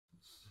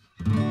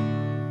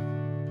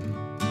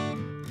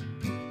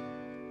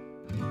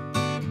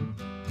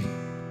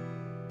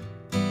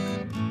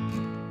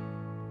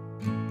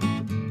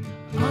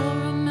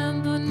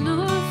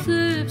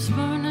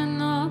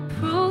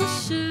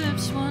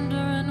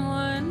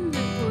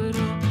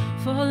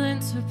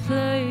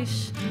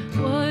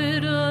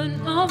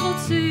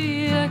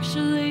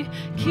actually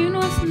keen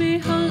with me.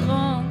 How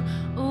long?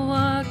 Oh,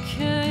 I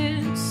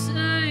can't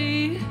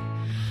say.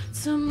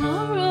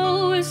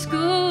 Tomorrow is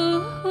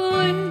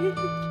good.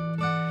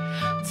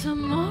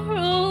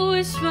 Tomorrow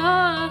is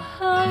right.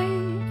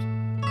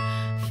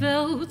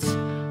 Felt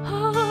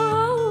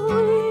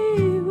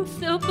holy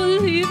without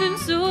believing,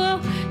 so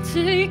I'll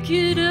take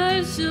it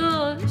as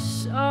a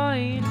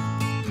sign.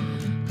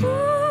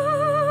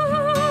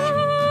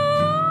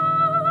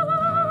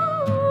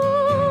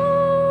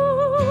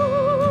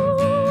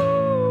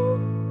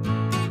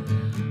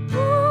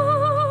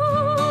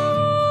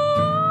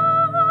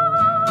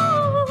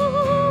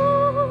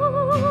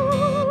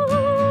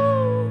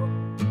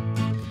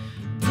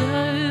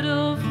 Dead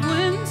of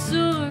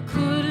winter,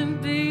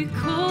 couldn't be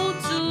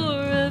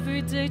colder.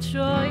 Every day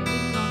trying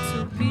not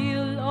to be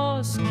a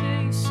lost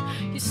case.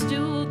 You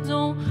still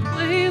don't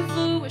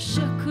waver. Wish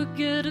I could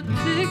get a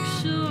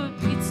picture.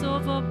 Beats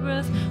of our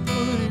breath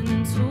pulling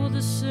into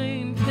the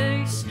same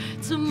pace.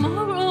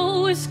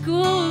 Tomorrow is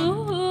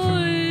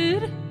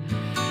good.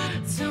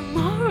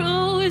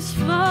 Tomorrow is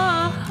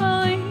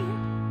fine.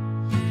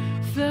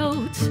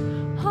 Felt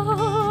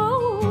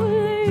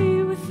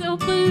holy without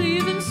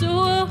believing, so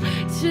I'll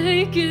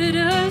take it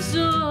as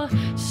a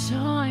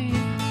sign.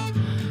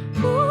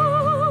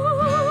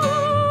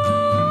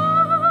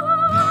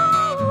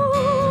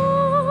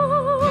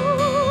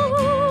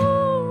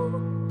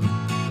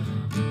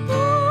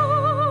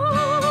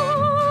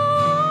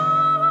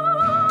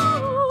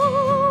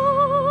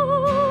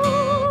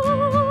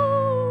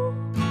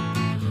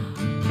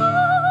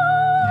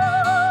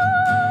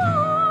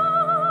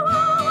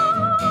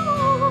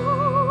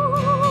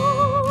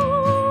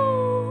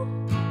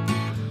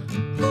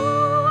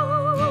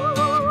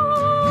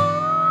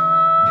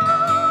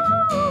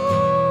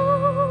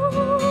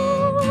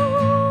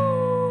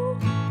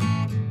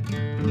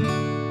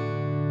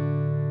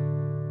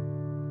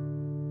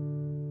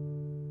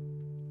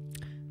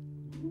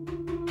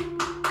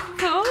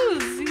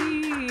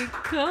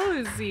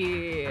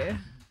 Cozy.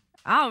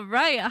 All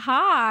right.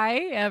 Hi,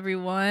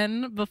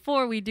 everyone.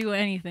 Before we do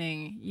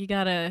anything, you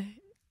gotta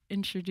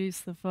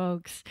introduce the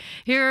folks.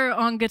 Here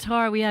on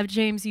guitar, we have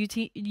James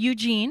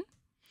Eugine.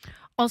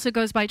 Also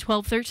goes by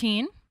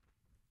 1213.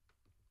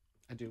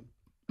 I do.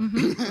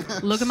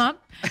 Look him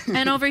up.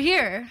 And over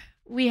here,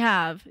 we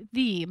have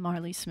the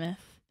Marley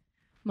Smith,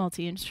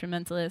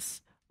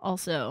 multi-instrumentalist,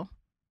 also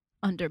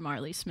under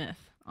Marley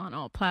Smith on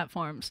all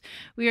platforms.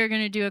 We are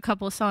going to do a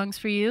couple of songs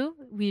for you.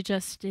 We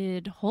just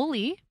did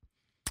Holy,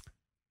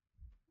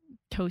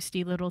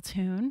 toasty little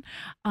tune.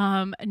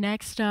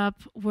 Next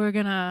up, we're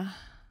going to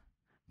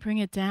bring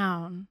it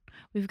down.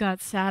 We've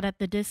got Sad at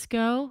the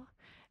Disco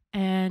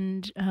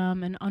and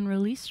an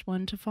unreleased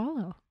one to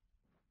follow.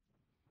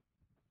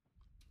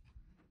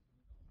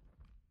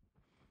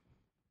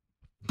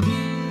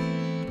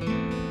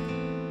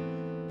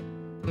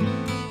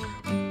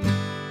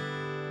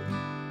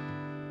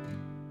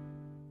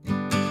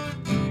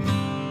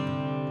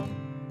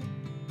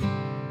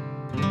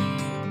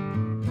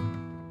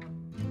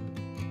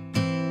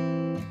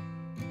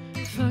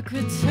 If I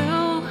could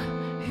tell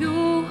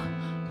you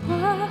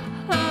why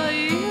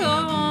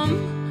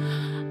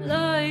I'm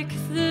like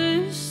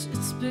this,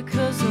 it's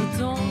because I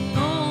don't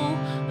know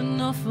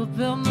enough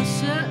about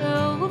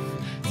myself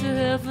to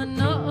have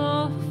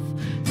enough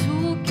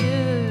to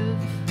give.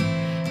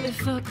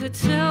 If I could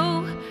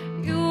tell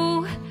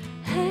you,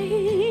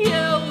 hey,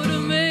 how to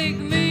make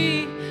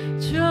me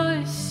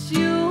trust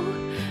you,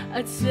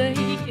 I'd say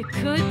you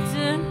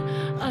couldn't.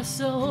 I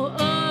saw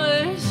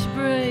us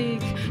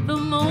break the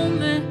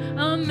moment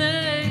I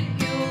met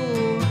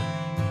you.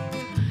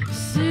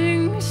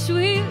 Sing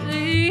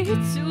sweetly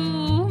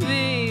to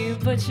me,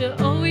 but you're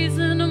always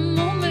in a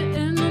moment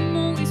and I'm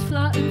always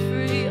flying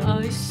free.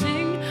 I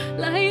sing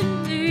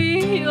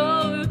lightly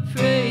your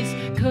praise,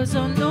 cause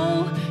I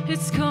know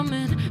it's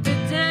coming the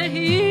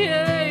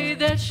day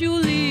that you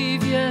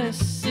leave.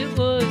 Yes, it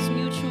was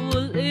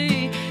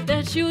mutually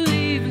that you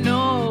leave.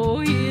 No,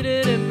 you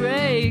didn't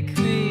break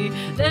me.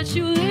 That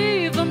you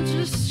leave, I'm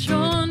just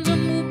trying to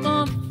move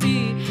my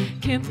feet.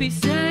 Can't be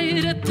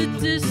sad at the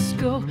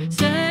disco,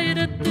 sad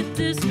at the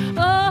disco.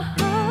 Oh,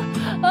 oh,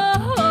 oh,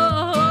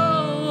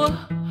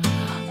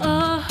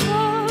 oh,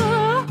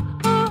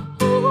 oh,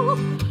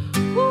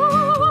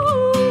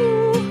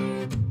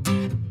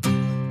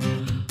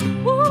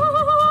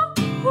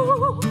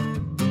 oh,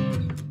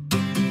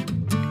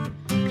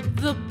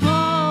 the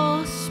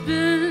ball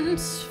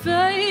spins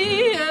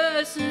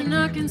fast and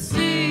I can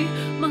see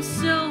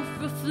myself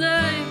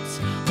reflect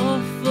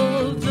off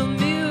of the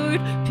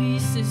mirrored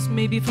pieces.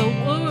 Maybe if I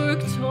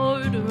worked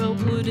harder, I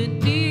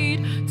wouldn't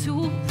need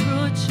to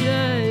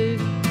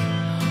project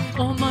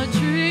all my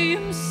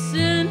dreams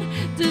and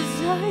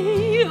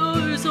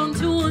desires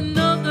onto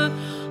another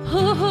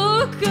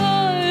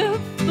hookup.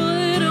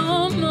 But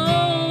I'm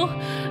all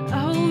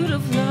out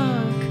of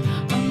luck.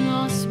 I'm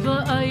lost,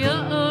 but I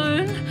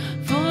yearn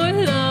for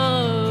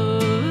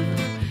love.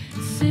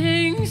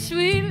 Sing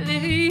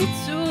sweetly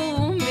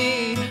to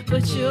me,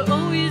 but you're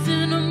always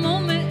in a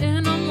moment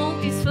and I'm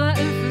always flat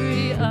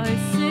free. I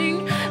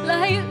sing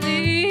lightly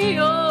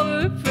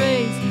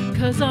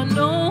 'cause I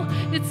know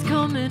it's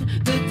coming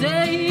the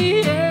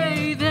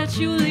day that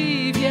you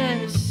leave.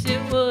 Yes, it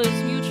was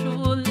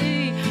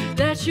mutually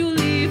that you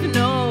leave.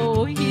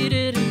 No, he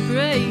didn't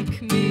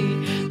break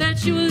me.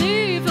 That you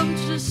leave, I'm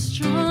just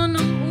trying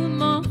to move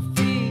my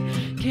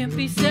feet. Can't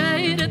be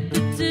sad at the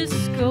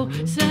disco,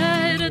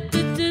 sad at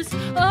the disco.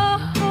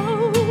 Oh,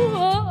 oh,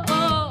 oh,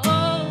 oh, oh.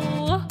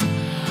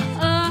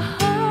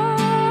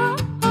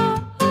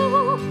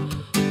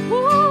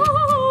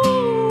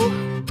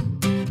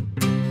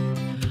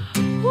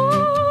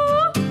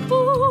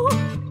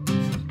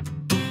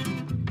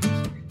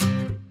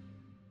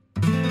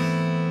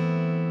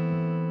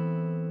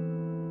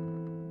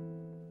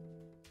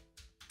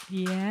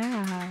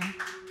 Yeah.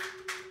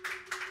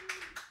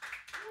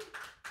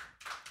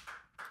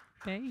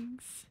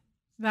 Thanks.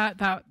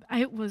 That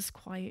it was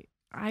quite,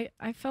 I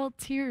felt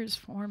tears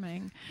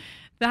forming.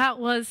 That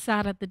was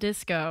Sad at the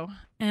Disco.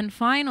 And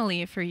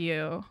finally for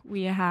you,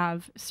 we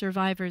have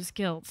Survivor's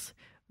Guilt,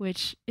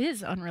 which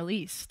is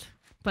unreleased,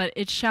 but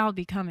it shall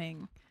be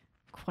coming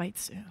quite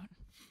soon.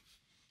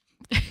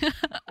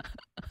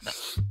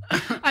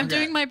 I'm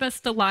doing my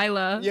best,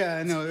 Delilah. Yeah,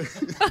 I know.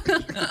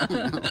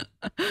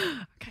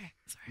 Okay,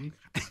 sorry.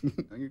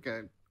 You're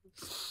good.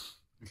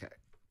 Okay, I'm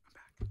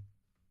back.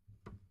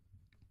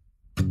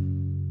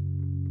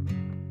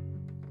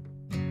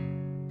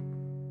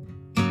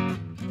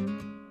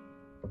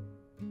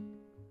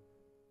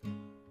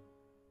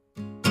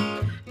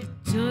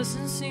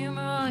 Doesn't seem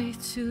right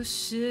to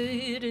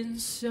sit in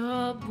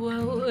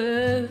subway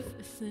where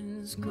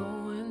everything's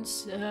going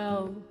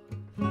south.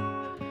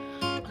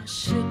 My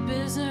ship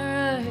isn't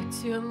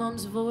wrecked, your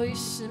mom's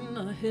voice in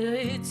my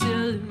head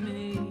telling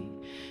me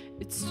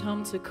it's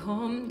time to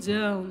calm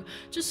down.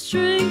 Just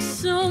drink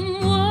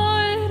some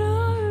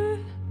water.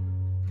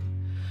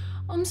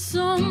 I'm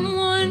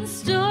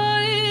someone's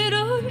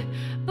daughter,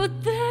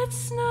 but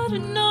that's not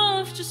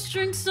enough. Just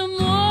drink some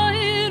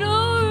water.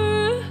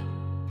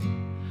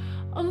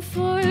 I'm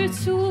far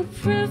too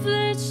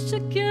privileged to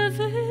give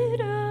it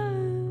up.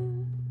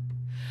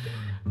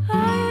 I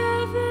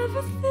have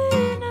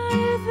everything, I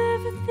have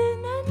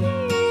everything I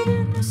need,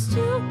 and I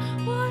still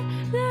want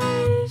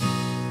less.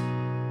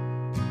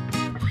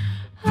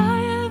 I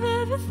have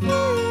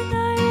everything, I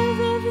have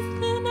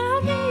everything I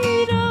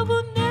need. I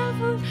will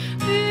never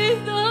be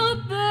the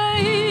best.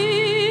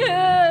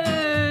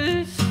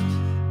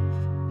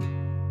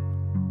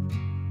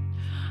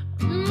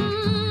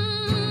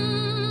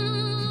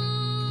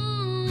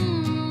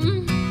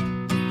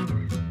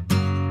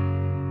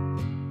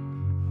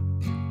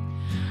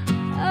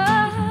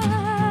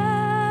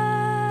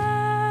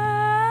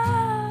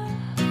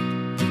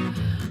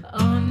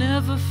 I'll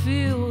never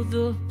feel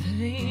the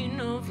pain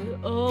of it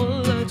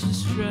all. I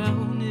just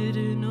drown it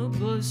in a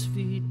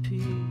BuzzFeed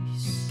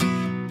piece.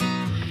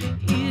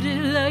 Eat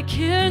it like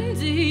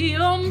candy.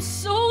 I'm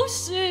so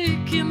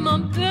sick and my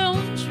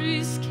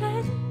boundaries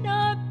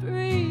cannot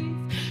breathe.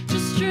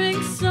 Just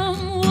drink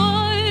some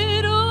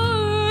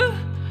water.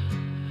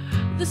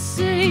 The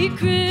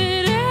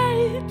sacred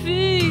AP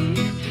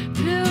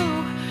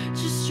pill.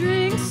 Just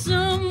drink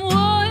some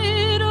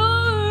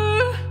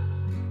water.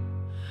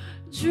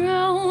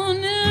 Drown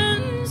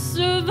in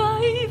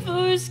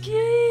survivor's guilt.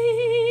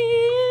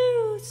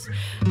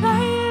 I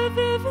have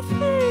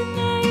everything,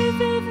 I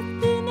have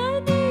everything I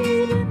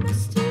need, and I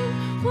still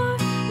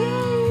want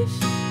less.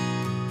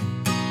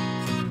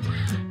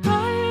 I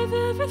have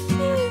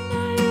everything, I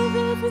have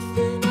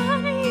everything I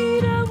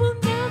need. I will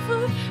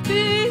never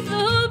be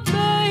the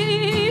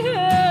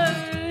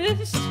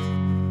best.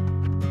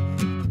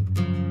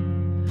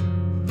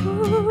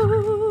 Ooh.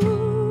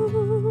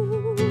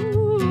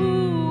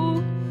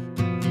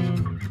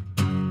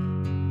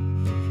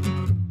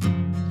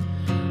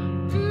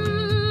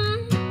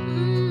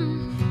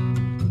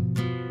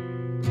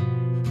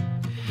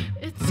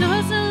 It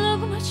doesn't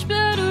look much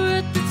better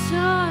at the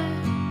time.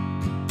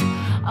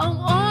 I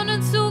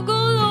wanted to go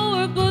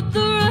lower, but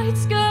the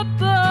rights got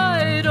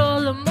bite.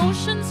 All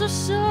emotions are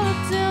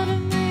sucked out of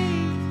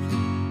me.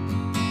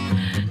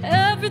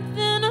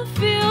 Everything I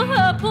feel,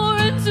 I pour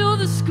into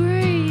the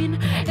screen.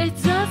 It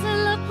doesn't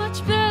look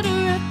much better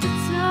at the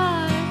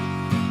time.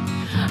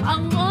 I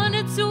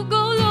wanted to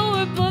go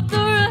lower, but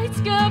the rights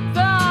got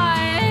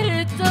bite.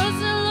 It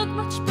doesn't look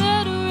much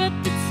better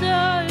at the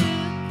time.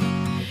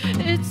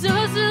 It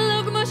doesn't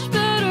look much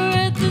better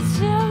at the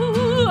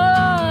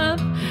time.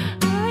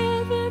 I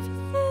have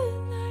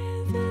everything, I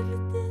have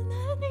everything I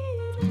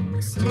need, and I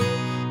still